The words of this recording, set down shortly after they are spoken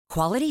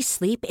Quality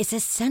sleep is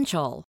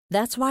essential.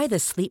 That's why the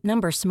Sleep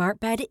Number Smart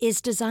Bed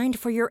is designed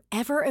for your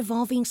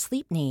ever-evolving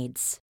sleep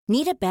needs.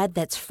 Need a bed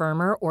that's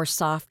firmer or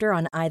softer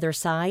on either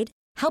side?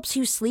 Helps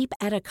you sleep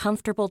at a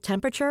comfortable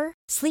temperature?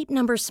 Sleep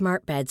Number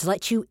Smart Beds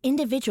let you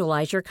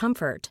individualize your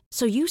comfort,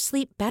 so you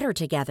sleep better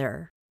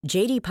together.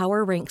 J.D.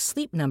 Power ranks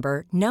Sleep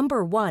Number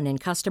number 1 in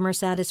customer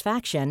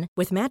satisfaction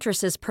with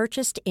mattresses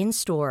purchased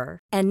in-store.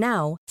 And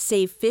now,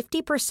 save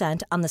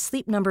 50% on the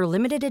Sleep Number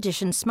Limited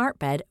Edition Smart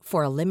Bed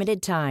for a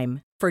limited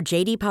time. For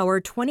J.D. Power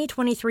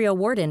 2023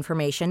 award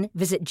information,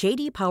 visit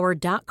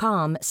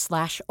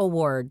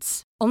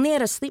jdpower.com/awards. Only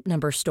at a Sleep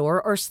Number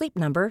store or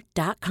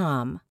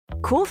sleepnumber.com.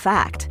 Cool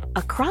fact,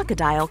 a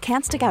crocodile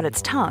can't stick out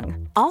its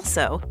tongue.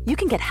 Also, you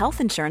can get health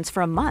insurance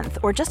for a month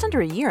or just under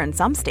a year in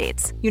some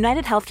states.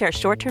 United Healthcare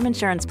short-term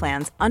insurance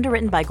plans,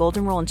 underwritten by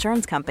Golden Rule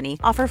Insurance Company,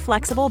 offer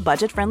flexible,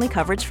 budget-friendly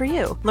coverage for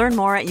you. Learn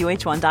more at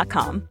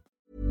uh1.com.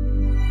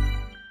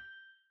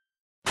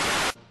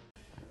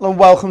 Hello and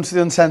welcome to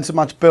the Uncensored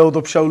match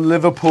build-up show.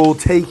 Liverpool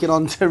taking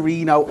on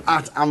Torino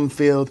at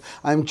Anfield.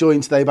 I'm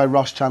joined today by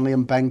Ross Chanley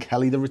and Ben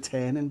Kelly, the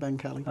returning Ben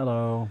Kelly.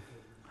 Hello.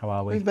 How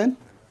are we? Where have you been?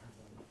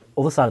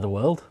 Other side of the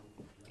world.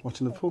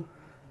 Watching Liverpool?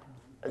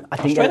 I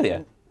think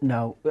Australia?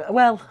 No.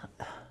 Well,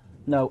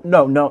 no.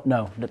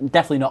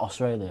 Definitely not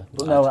Australia.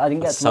 But no, I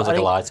didn't get. Sounds like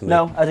a lie to me.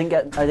 No, I didn't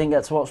get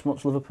to watch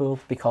much Liverpool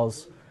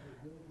because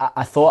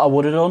I thought I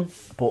would have done,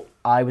 but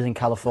I was in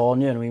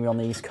California and we were on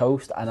the East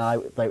Coast,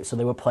 and so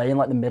they were playing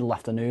like the middle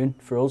afternoon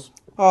for us.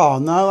 Oh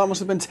no, that must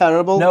have been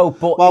terrible. No,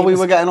 but while we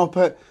were getting up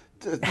at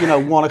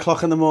 1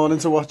 o'clock in the morning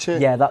to watch it.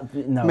 Yeah,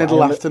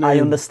 middle afternoon. I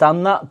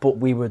understand that, but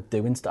we were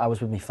doing. I was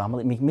with my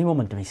family. My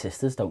mum and my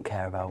sisters don't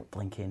care about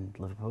blinking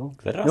Liverpool.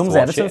 My mum's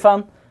an Everton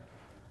fan.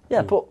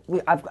 Yeah, but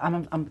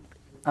I'm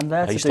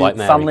there to do like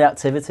family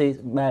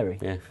activities. Mary.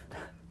 Yeah.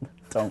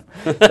 Don't.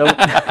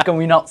 Can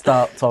we not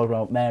start talking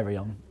about Mary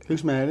on?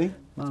 Who's Mary?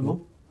 My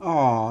mum.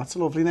 Oh, that's a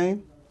lovely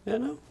name. Yeah,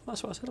 no,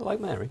 that's what I said. I like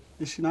Mary.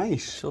 Is she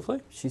nice? She's lovely.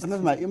 I've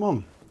never met your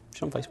mum.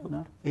 She's on Facebook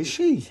now. Is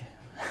she?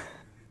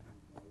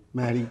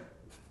 Mary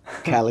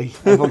Kelly.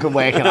 Everyone can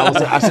work it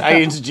out.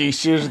 I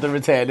introduced you as the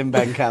returning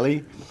Ben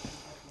Kelly.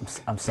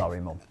 I'm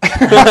sorry, Mum.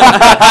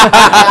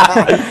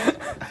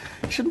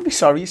 You shouldn't be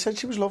sorry. You said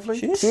she was lovely.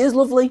 She is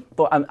lovely,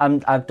 but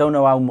I don't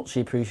know how much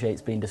she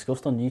appreciates being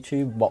discussed on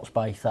YouTube, watched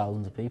by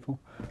thousands of people.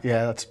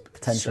 Yeah, that's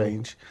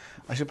strange.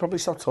 I should probably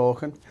stop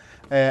talking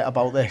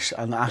about this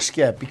and ask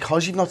you,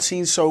 because you've not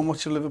seen so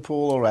much of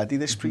Liverpool already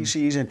this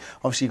pre-season,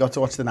 obviously you got to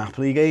watch the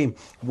Napoli game.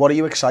 What are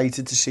you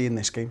excited to see in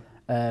this game?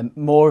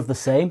 More of the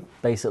same,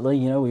 basically.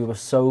 You know, we were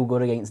so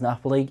good against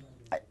Napoli.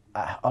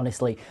 I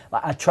honestly,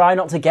 I try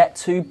not to get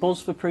too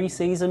buzzed for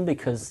pre-season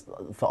because,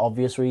 for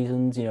obvious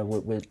reasons, you know,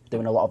 we're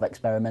doing a lot of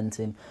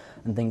experimenting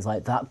and things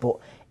like that. But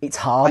it's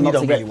hard. And not you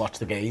don't to really watch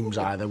the games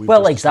either.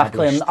 Well,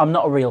 exactly. I'm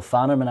not a real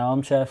fan. I'm an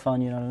armchair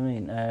fan. You know what I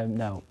mean?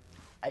 No,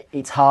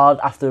 it's hard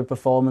after a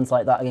performance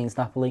like that against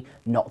Napoli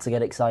not to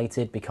get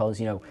excited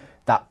because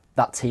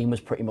that team was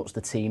pretty much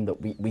the team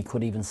that we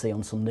could even see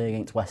on Sunday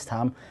against West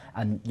Ham,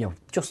 and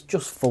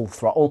just full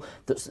throttle.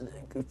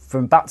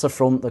 From back to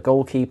front, the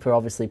goalkeeper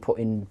obviously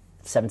putting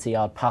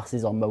 70-yard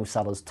passes on Mo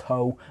Salah's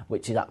toe,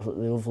 which is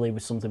absolutely lovely. It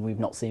was something we've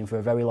not seen for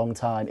a very long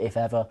time, if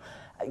ever.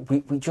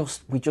 We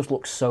just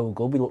look so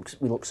good. We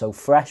look so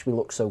fresh. We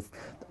look so.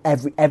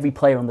 Every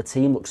player on the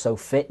team looks so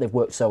fit. They've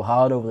worked so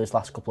hard over this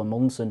last couple of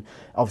months, and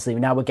obviously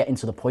now we're getting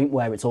to the point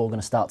where it's all going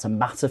to start to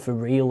matter for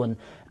real. And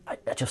I'm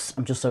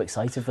just so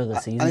excited for the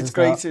season. And it's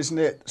great, isn't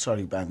it?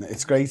 Sorry, Ben.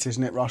 It's great,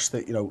 isn't it, Ross,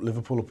 that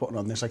Liverpool are putting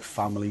on this like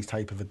family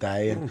type of a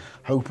day and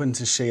hoping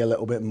to see a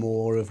little bit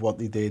more of what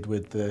they did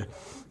with the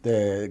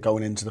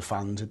going into the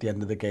fans at the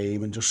end of the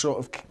game and just sort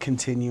of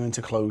continuing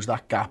to close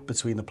that gap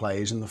between the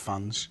players and the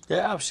fans.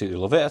 Yeah, I absolutely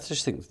love it. I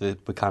just think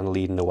that we're kind of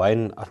leading the way,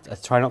 and I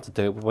try not to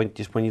do it. But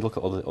when you look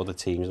at other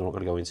teams, I'm not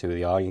going to go into who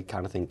they are. You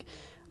kind of think,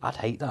 I'd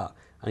hate that.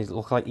 And you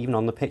look like even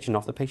on the pitch and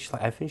off the pitch, it's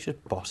like everything's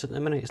just boss at the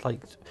minute. It's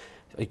like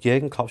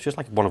Jurgen Klopp's just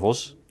like one of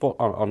us, but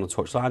on the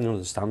touchline, he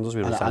understands us.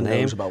 We understand him.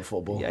 And knows about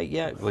football.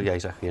 Yeah. Well, yeah,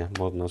 exactly. Yeah,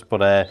 more than us.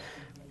 But I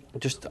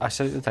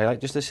said it today,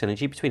 like just the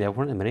synergy between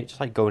everyone at the minute,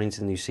 just like going into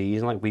the new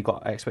season, like we've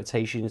got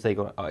expectations, they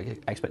got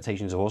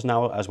expectations of us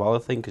now as well, I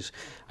think,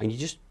 and you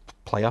just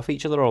play off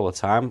each other all the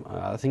time.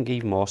 I think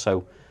even more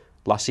so.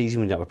 Last season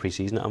we didn't have a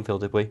pre-season at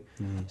Anfield, did we?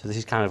 So this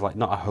is kind of like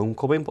not a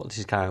homecoming, but this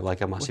is kind of like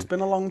a massive. It's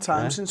been a long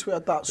time since we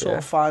had that sort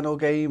of final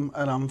game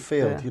at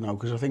Anfield,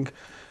 because I think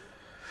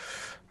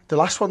the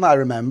last one that I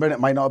remember, and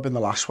it might not have been the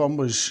last one,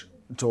 was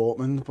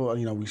Dortmund, but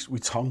we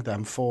tongued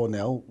them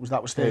 4-0.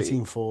 That was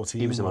 13-14.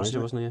 He was the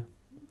manager, wasn't he?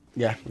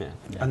 Yeah.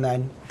 And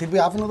then did we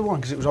have another one?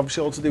 Because it was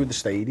obviously all to do with the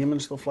stadium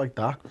and stuff like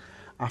that.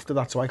 After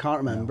that, so I can't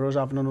remember us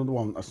having another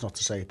one. That's not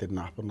to say it didn't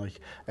happen.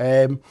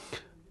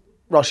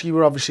 Ross, you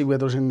were obviously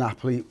with us in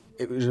Napoli.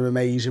 It was an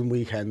amazing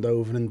weekend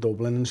over in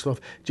Dublin and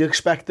stuff. Do you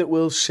expect that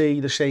we'll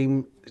see the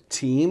same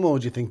team, or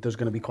do you think there's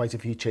going to be quite a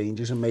few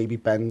changes, and maybe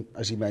Ben,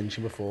 as you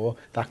mentioned before,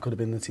 that could have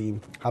been the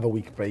team, have a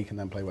week break and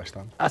then play West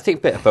Ham? I think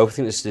a bit of both. I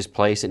think there's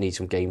players that need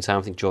some game time.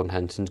 I think Jordan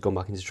Henderson's gone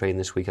back into training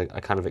this week. I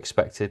kind of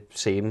expect to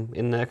see him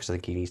in there because I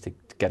think he needs to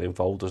get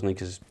involved, doesn't he?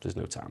 Because there's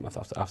no time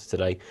after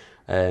today.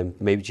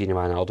 Maybe Gini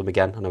Wijnaldum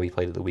again. I know he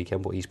played at the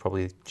weekend, but he's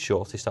probably the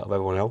shortest out of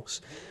everyone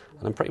else.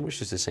 And I'm pretty much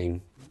just the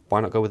same. Why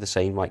not go with the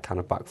same like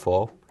kind of back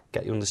four?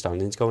 Get your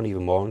understandings going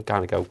even more and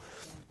kind of go,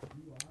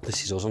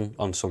 this is us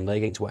on Sunday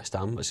against West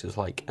Ham. This is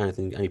like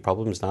any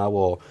problems now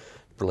or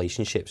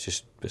relationships,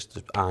 just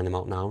iron them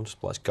out now and just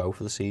let's go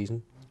for the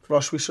season.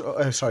 Ross, we saw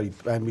Van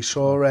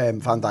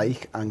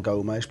Dijk and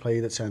Gomez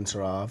played at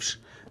centre halves.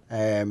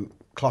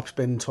 Klopp's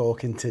been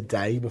talking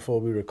today before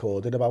we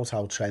recorded about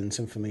how Trent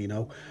and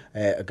Firmino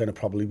are going to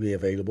probably be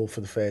available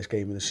for the first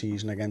game of the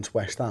season against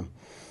West Ham.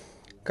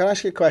 Can I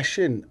ask you a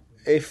question?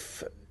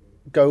 If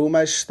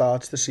Gomez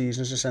starts the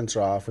season as a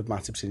centre-half with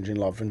Matip's injury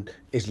and Lovren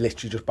is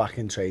literally just back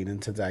in training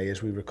today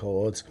as we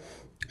record,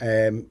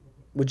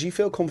 would you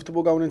feel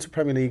comfortable going into a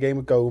Premier League game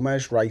with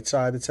Gomez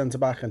right-sided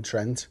centre-back and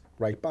Trent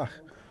right-back?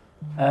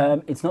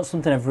 It's not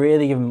something I've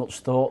really given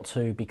much thought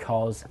to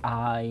because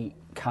I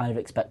kind of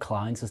expect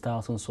Klein to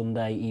start on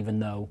Sunday, even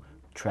though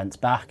Trent's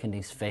back and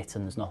he's fit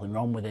and there's nothing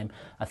wrong with him.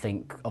 I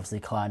think obviously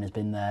Klein has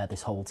been there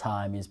this whole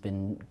time. He's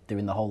been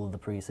doing the whole of the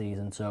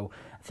pre-season. So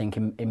I think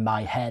in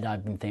my head I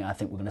think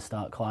we're going to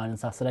start Klein on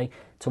Saturday.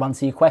 To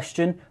answer your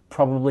question,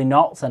 probably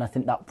not. And I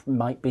think that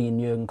might be in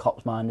Jurgen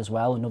Klopp's mind as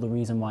well. Another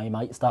reason why he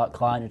might start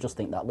Klein. I just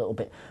think that little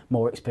bit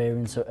more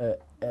experience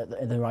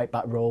at the right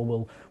back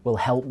role will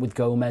help with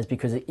Gomez,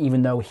 because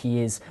even though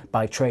he is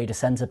by trade a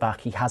centre back,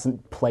 he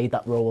hasn't played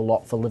that role a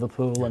lot for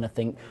Liverpool. And I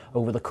think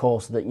over the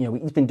course of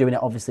he's been doing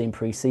it obviously in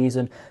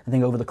pre-season. I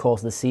think over the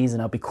course of the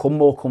season I'll become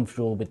more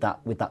comfortable with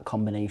that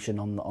combination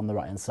on the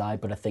right hand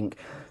side. But I think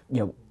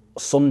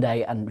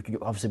Sunday, and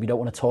obviously we don't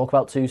want to talk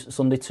about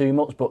Sunday too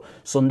much, but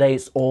Sunday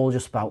it's all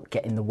just about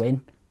getting the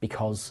win,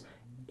 because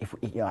if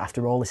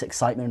after all this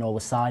excitement and all the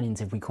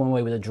signings, if we come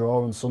away with a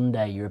draw on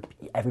Sunday,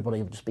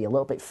 everybody will just be a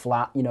little bit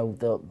flat,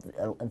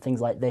 and things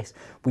like this.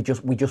 We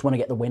just want to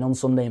get the win on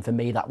Sunday, and for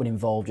me that would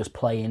involve just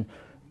playing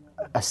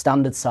a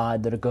standard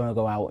side that are going to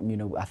go out,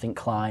 and I think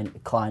Klein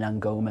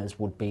and Gomez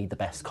would be the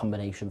best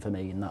combination for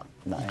me in that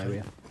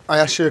area. I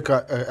asked you a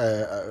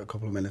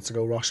couple of minutes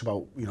ago, Ross,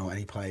 about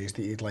any players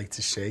that you'd like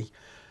to see.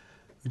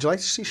 Would you like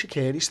to see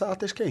Shaqiri start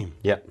this game?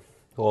 Yeah,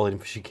 all in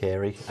for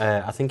Shaqiri.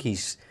 I think he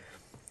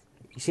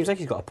seems like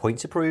he's got a point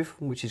to prove,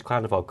 which is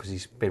kind of odd because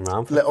he's been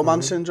around for little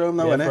man syndrome,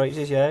 though, isn't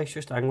it? Yeah, he's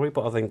just angry.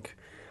 But I think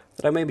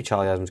maybe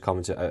Charlie Adams'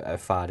 comments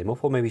fired him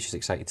up, or maybe he's just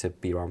excited to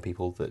be around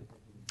people that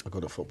are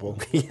good at football.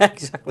 Yeah,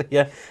 exactly.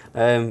 Yeah.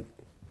 I'd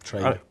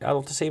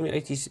love to see him.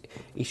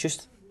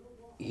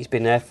 He's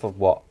been there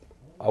for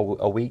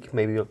a week,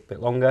 maybe a bit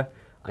longer,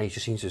 and he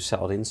just seems to have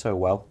settled in so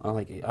well.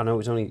 I know it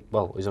was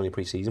only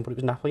pre-season, but it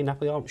was Napoli.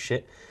 Napoli aren't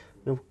shit.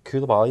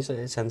 Koulibaly's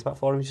a centre-back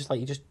for him. He's just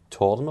he just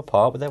tore them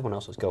apart with everyone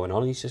else that's going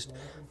on. He's just,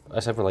 I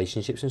said,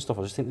 relationships and stuff,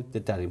 I just think they're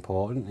dead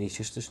important. He's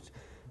just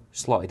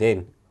slotted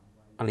in.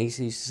 And he's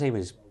the same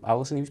as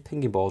Alisson. He was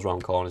pinging balls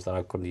around corners that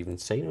I couldn't even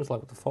see. And I was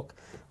like, what the fuck?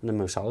 And then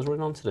Mo Salah's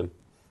running onto them.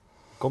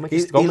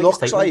 He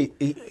looks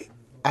like...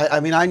 I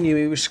knew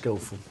he was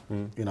skillful.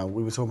 We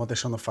were talking about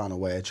this on the Fan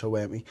Award show,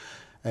 weren't we?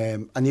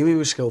 I knew he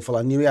was skillful.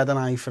 I knew he had an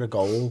eye for a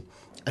goal.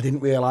 I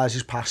didn't realise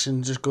his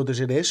passing's as good as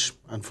it is.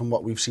 And from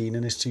what we've seen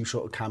in his two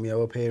sort of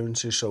cameo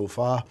appearances so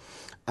far,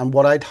 and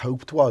what I'd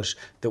hoped was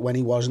that when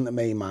he wasn't the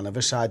main man of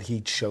his side,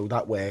 he'd show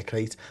that work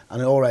rate.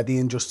 And already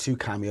in just 2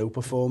 cameo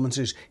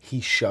performances,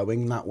 he's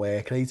showing that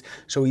work rate.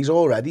 So he's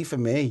already, for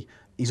me,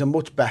 he's a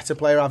much better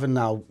player. Having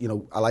now,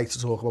 I like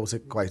to talk about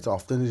it quite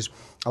often,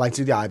 I like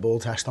to do the eyeball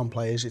test on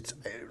players. It's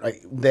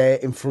right there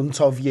in front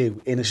of you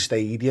in a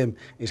stadium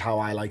is how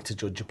I like to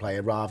judge a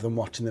player, rather than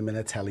watching them in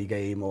a telly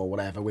game or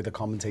whatever with a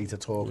commentator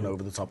talking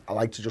over the top. I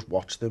like to just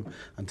watch them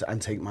and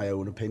take my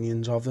own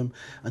opinions of them.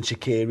 And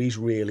Shaqiri's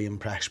really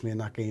impressed me in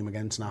that game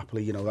against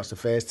Napoli. That's the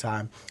first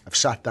time I've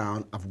sat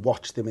down, I've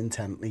watched them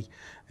intently.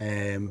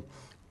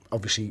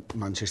 Obviously,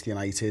 Manchester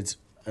United,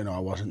 I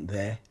wasn't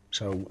there.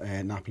 So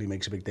Napoli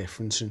makes a big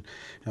difference, and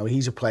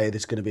he's a player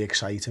that's going to be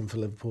exciting for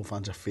Liverpool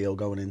fans, I feel,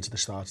 going into the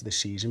start of this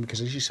season, because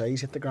as you say,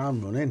 he's hit the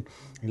ground running,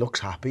 he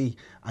looks happy,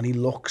 and he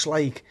looks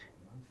like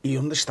he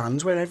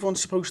understands where everyone's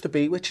supposed to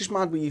be, which is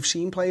mad. You've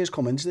seen players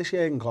come into this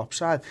year in Klopp's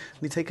side,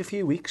 and they take a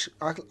few weeks.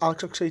 Alex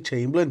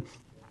Oxlade-Chamberlain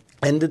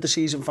ended the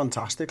season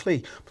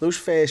fantastically, but those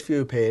first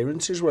few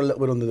appearances were a little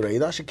bit under the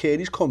radar.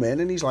 Shaqiri's come in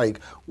and he's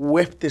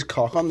whipped his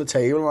cock on the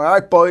table, all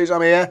right boys,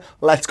 I'm here,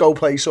 let's go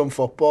play some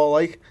football.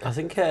 I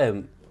think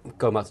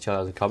going back to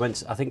Charlie's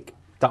comments, I think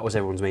that was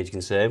everyone's major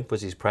concern,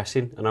 was his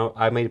pressing. And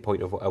I made a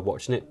point of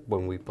watching it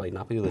when we played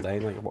Napoli the other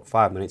day, in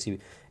 5 minutes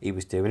he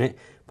was doing it.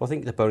 But I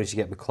think the bonus you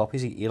get with Klopp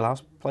is he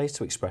allows players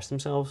to express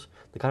themselves.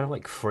 They're kind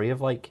of free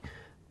of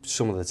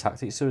some of the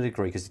tactics to a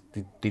degree, because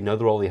they know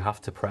they're all, they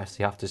have to press,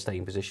 they have to stay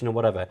in position or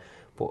whatever.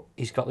 But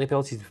he's got the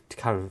ability to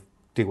kind of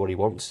do what he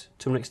wants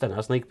to an extent,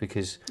 hasn't he?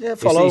 Because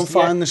follow and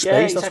find the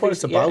space. That's what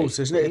it's about,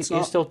 isn't it?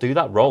 He'll still do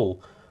that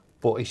role,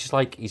 but it's just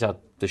like he's had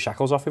the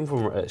shackles off him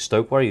from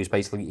Stoke, where he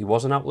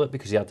was an outlet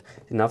because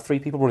didn't have 3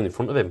 people running in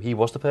front of him. He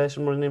was the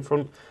person running in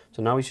front.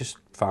 So now he's just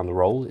found the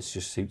role. It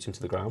just suits him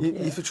to the ground.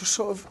 You've just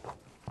sort of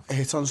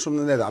hit on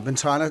something there that I've been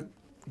trying to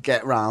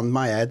get round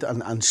my head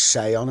and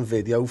say on a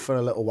video for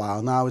a little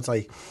while now. It's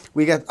like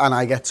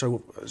I get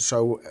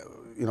so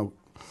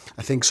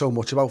I think so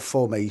much about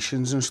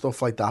formations and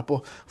stuff like that,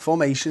 but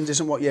formations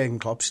isn't what Jurgen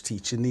Klopp's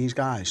teaching these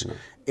guys. No.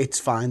 It's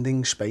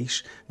finding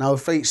space. Now,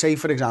 if, say,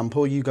 for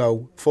example, you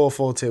go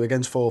 4-4-2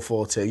 against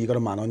 4-4-2, you got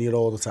a man on you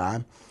all the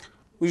time.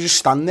 Well, you just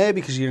stand there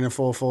because you're in a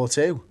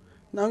 4-4-2.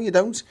 No, you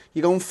don't.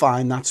 You go and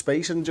find that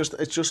space, and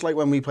it's just like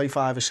when we play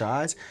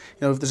five-a-side. You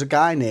know, if there's a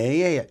guy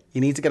near you,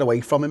 you need to get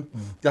away from him.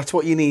 That's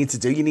what you need to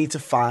do. You need to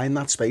find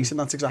that space, and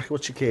that's exactly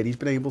what Shaqiri's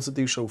been able to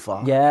do so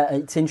far. Yeah,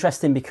 it's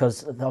interesting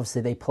because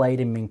obviously they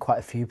played him in quite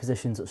a few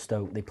positions at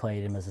Stoke. They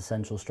played him as a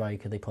central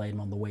striker. They played him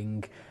on the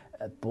wing.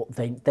 But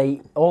they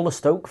all the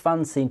Stoke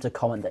fans seem to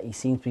comment that he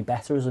seems to be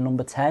better as a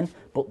number 10,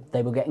 but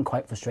they were getting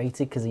quite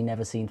frustrated because he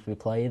never seemed to be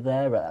played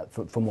there.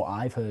 From what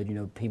I've heard, you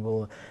know,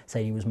 people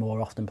say he was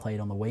more often played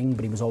on the wing,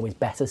 but he was always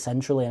better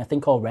centrally. And I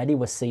think already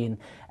we're seeing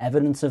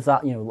evidence of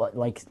that. You know,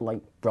 like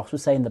Ross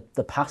was saying,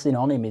 the passing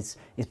on him is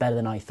better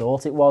than I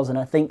thought it was. And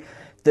I think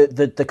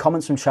the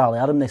comments from Charlie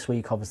Adam this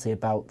week, obviously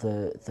about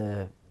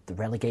the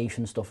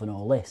relegation stuff and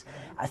all this,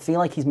 I feel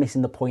like he's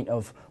missing the point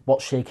of what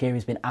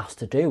Shaqiri's been asked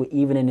to do,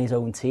 even in his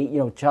own team. You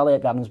know, Charlie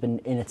Adam's been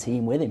in a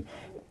team with him.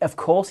 Of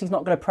course, he's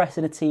not going to press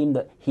in a team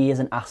that he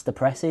isn't asked to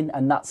press in,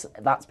 and that's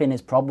been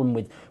his problem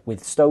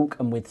with Stoke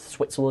and with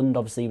Switzerland.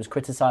 Obviously, he was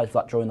criticised for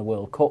that during the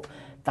World Cup.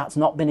 That's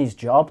not been his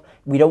job.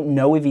 We don't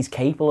know if he's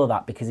capable of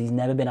that because he's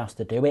never been asked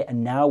to do it,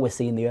 and now we're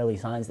seeing the early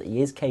signs that he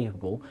is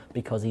capable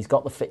because he's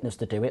got the fitness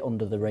to do it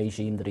under the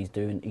regime that he's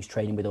doing. He's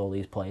training with all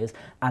these players,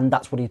 and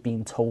that's what he's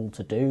being told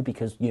to do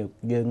because, you know,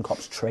 Jurgen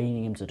Klopp's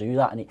training him to do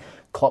that. And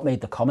Klopp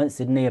made the comments,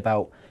 didn't he,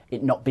 about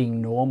it not being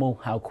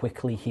normal how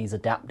quickly he's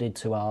adapted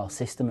to our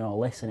system and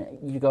all this. And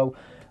you go,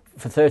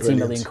 for 13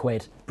 million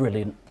quid,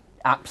 brilliant.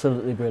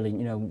 Absolutely brilliant.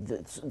 You know,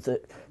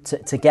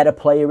 to get a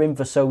player in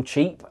for so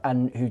cheap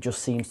and who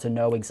just seems to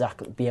know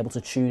exactly, be able to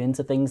tune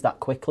into things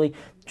that quickly,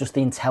 just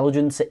the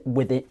intelligence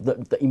with it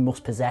that he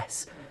must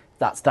possess.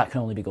 That can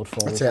only be good for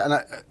us. That's it.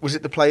 And was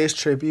it the Players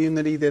Tribune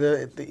that he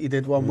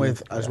did one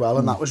with as well?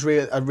 And that was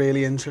a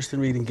really interesting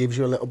reading. Gives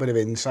you a little bit of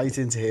insight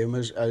into him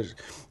as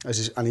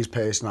his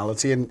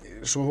personality. And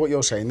some of what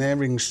you're saying there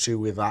rings true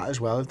with that as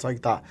well. It's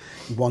like that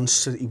he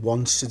wants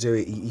to do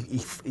it.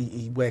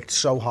 He worked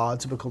so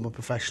hard to become a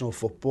professional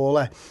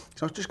footballer.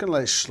 He's not just going to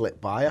let it slip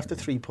by after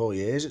 3 poor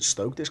years at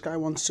Stoke. This guy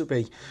wants to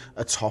be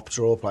a top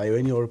draw player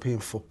in European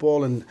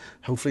football, and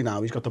hopefully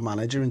now he's got the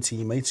manager and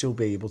teammates who'll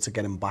be able to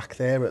get him back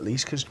there at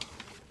least, because,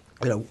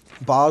 you know,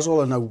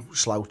 Basel are no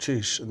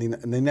slouches, and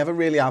they never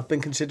really have been,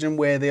 considering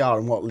where they are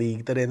and what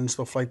league they're in and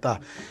stuff like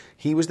that.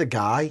 He was the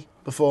guy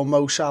before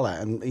Mo Salah,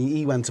 and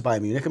he went to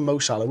Bayern Munich, and Mo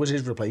Salah was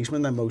his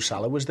replacement, then Mo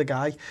Salah was the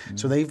guy.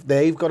 So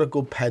they've got a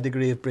good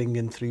pedigree of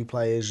bringing through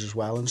players as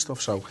well and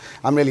stuff. So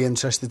I'm really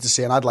interested to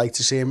see, and I'd like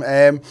to see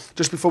him.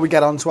 Just before we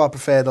get on to our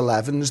preferred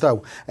 11s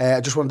though,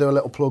 I just want to do a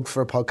little plug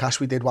for a podcast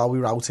we did while we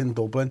were out in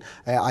Dublin.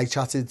 I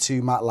chatted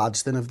to Matt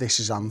Ladston of This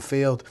Is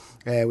Anfield.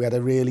 We had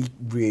a really,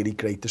 really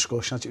great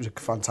discussion. It was a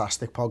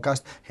fantastic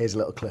podcast. Here's a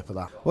little clip of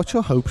that. What's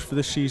your hopes for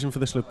this season for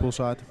this Liverpool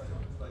side?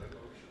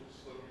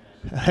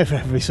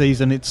 Every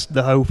season it's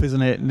the hope,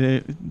 isn't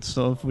it?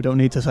 Sort of, we don't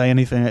need to say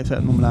anything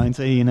except number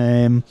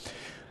 19.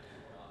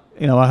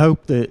 You know, I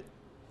hope that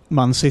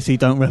Man City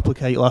don't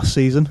replicate last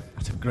season.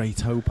 That's a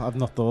great hope. I've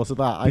not thought of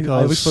that. I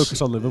always focus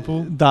on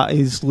Liverpool. That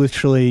is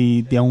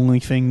literally the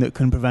only thing that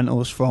can prevent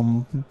us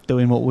from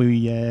doing what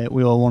we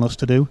all want us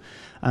to do.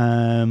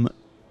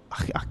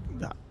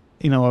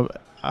 You know,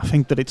 I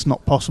think that it's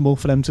not possible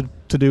for them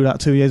to do that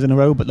 2 years in a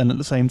row. But then at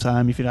the same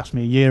time, if you'd asked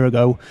me a year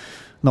ago,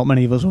 not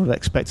many of us would have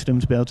expected them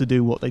to be able to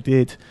do what they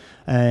did.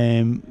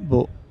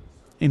 But,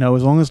 you know,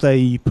 as long as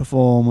they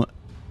perform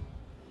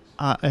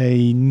at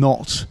a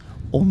not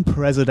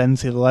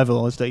unprecedented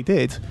level as they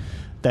did,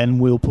 then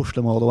we'll push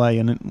them all the way.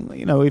 And,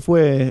 you know, if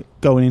we're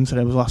going into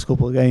those last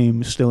couple of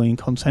games still in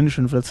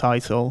contention for the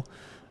title,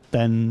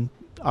 then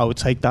I would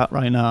take that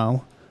right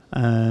now.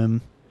 I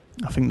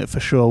think that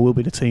for sure we'll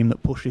be the team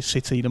that pushes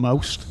City the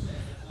most.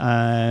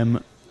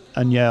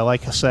 And yeah,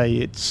 like I say,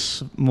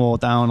 it's more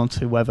down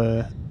onto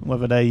whether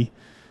they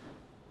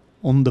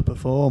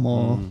underperform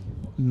or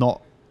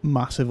not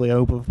massively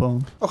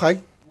overperform.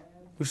 Okay,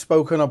 we've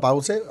spoken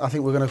about it. I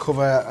think we're going to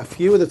cover a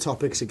few of the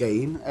topics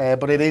again,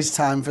 but it is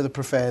time for the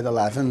preferred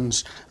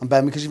 11s. And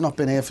Ben, because you've not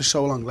been here for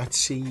so long, let's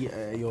see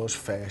yours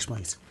first,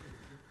 mate.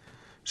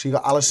 So you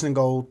got Alisson in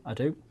goal. I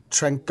do.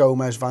 Trent,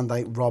 Gomez, Van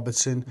Dijk,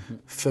 Robertson,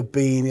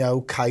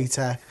 Fabinho,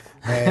 Keita,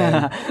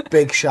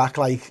 Big Shaq,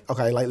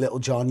 like Little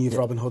John, you've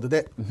Robin Hooded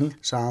it.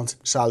 Sound,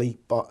 Salah,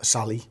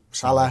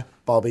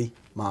 Bobby,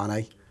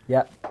 Mane.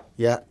 Yeah.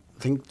 Yeah,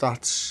 I think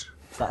that's...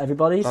 Is that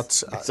everybody's?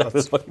 That's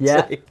everybody.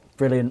 Yeah,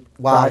 brilliant.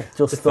 Wow.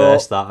 Just the thought,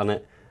 first that, isn't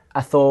it?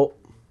 I thought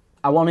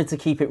I wanted to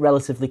keep it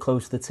relatively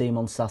close to the team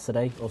on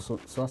Saturday, but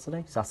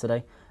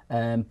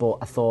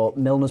I thought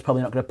Milner's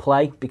probably not going to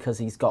play because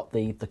he's got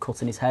the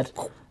cut in his head.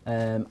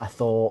 I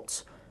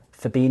thought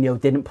Fabinho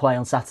didn't play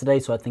on Saturday,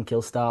 so I think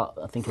he'll start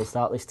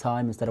this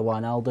time instead of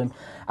Wijnaldum.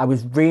 I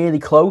was really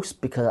close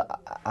because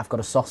I've got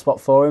a soft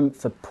spot for him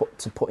to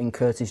putting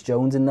Curtis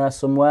Jones in there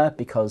somewhere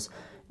because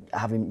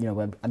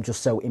I'm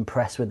just so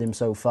impressed with him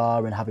so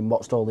far, and having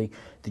watched all the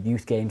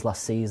youth games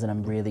last season,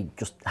 I'm really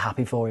just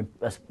happy for him,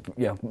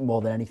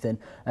 more than anything.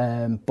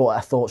 But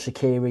I thought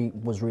Shaqiri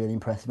was really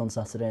impressive on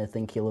Saturday. I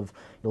think he'll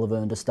have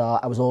earned a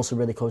start. I was also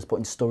really close to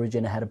putting Sturridge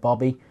in ahead of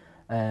Bobby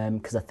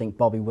because I think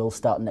Bobby will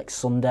start next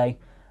Sunday,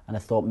 and I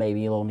thought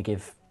maybe he'll only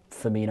give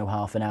Firmino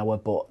half an hour,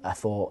 but I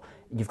thought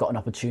you've got an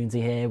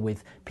opportunity here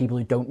with people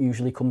who don't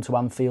usually come to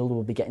Anfield who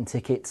will be getting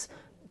tickets.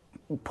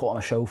 Put on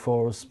a show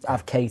for us.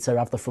 Have Keita,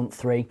 have the front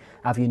three,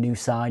 have your new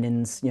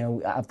signings,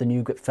 have the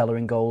new fella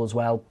in goal as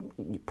well.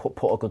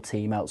 Put a good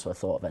team out. So I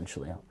thought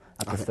eventually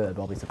I prefer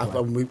Bobby to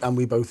play. And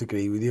we both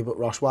agree with you. But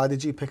Ross, why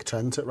did you pick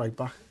Trent at right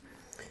back?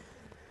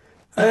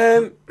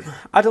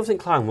 I don't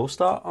think Klein will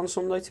start on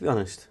Sunday, to be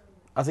honest.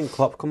 I think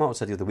Klopp come out and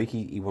said the other week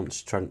he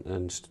wants Trent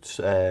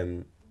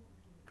and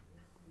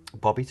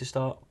Bobby to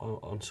start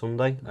on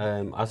Sunday.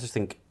 I just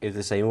think it's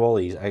the same with all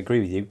these. I agree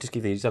with you. Just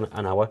give these an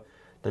hour.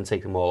 Then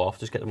take them all off,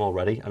 just get them all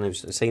ready. And it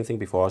was the same thing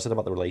before I said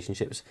about the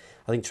relationships.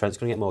 I think Trent's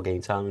going to get more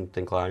game time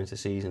than Klein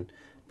this season,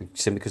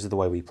 simply because of the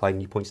way we play. And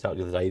you pointed out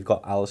the other day, you've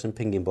got Alisson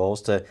pinging balls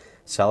to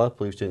Salah,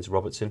 Blues doing to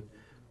Robertson.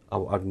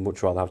 I'd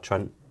much rather have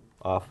Trent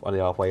on the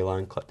halfway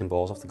line, collecting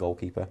balls off the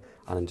goalkeeper,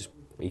 and then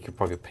he could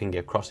probably ping it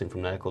across him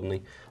from there, couldn't he?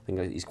 I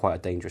think he's quite a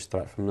dangerous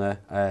threat from there.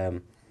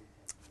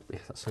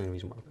 That's the only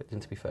reason why I picked him,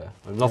 to be fair.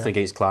 I'm nothing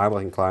against Klein, but I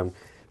think Klein...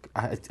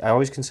 I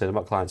always concerned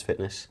about Klein's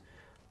fitness.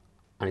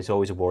 And it's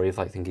always a worry if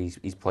I think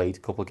he's played a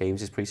couple of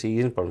games this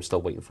pre-season, but I'm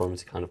still waiting for him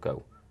to kind of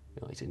go.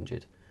 He's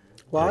injured.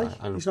 Why?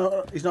 He's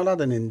not had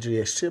an injury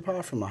history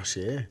apart from last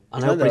year. I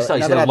know, but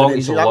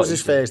that was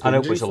his first injury. I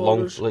know,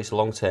 but it's a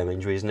long-term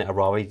injury, isn't it? I'd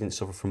rather he didn't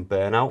suffer from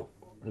burnout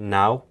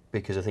now,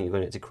 because I think we're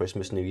going into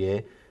Christmas, New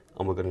Year,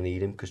 and we're going to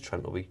need him because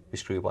Trent will be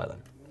screwed by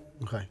then.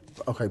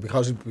 Okay,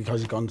 because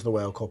he's gone to the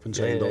World Cup and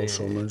trained all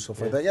summer and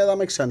stuff like that. Yeah, that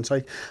makes sense.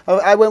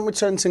 I went with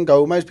Trent and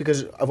Gomez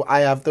because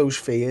I have those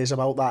fears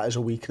about that as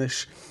a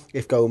weakness.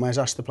 If Gomez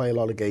has to play a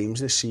lot of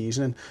games this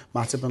season and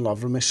Matip and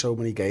Lovren miss so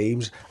many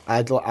games,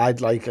 I'd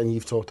like, and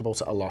you've talked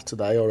about it a lot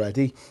today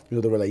already,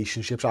 the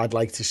relationships, I'd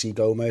like to see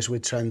Gomez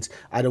with Trent.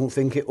 I don't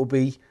think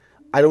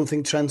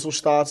Trent will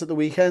start at the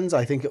weekend.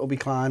 I think it'll be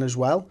Klein as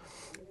well.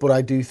 But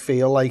I do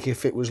feel like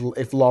if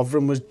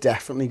Lovren was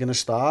definitely going to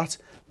start,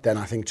 then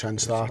I think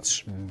Trent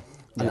starts.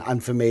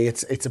 And for me,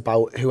 it's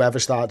about whoever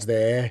starts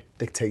there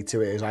dictates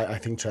who it is. I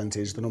think Trent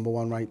is the number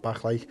one right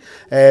back.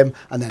 And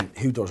then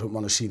who doesn't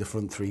want to see the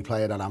front three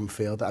playing at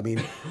Anfield? I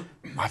mean,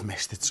 I've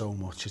missed it so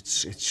much.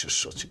 It's just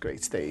such a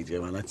great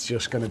stadium, and it's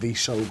just going to be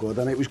so good.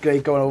 And it was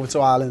great going over to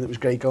Ireland. It was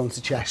great going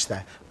to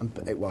Chester, and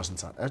it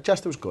wasn't.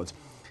 Chester was good.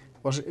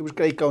 It was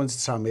great going to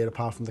Tranmere,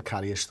 apart from the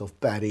carrier stuff,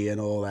 Bury and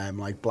all them,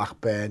 like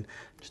Blackburn.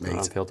 It's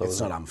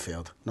not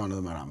Anfield. None of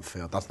them are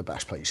Anfield. That's the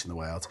best place in the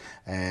world.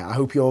 I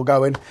hope you're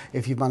going.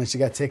 If you've managed to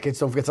get tickets,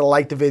 don't forget to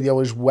like the video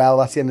as well.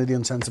 That's the end of the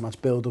Uncensored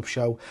Match build-up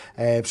show.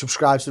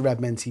 Subscribe to the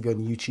Red Men TV on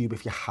YouTube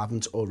if you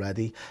haven't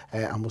already.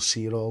 And we'll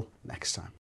see you all next time.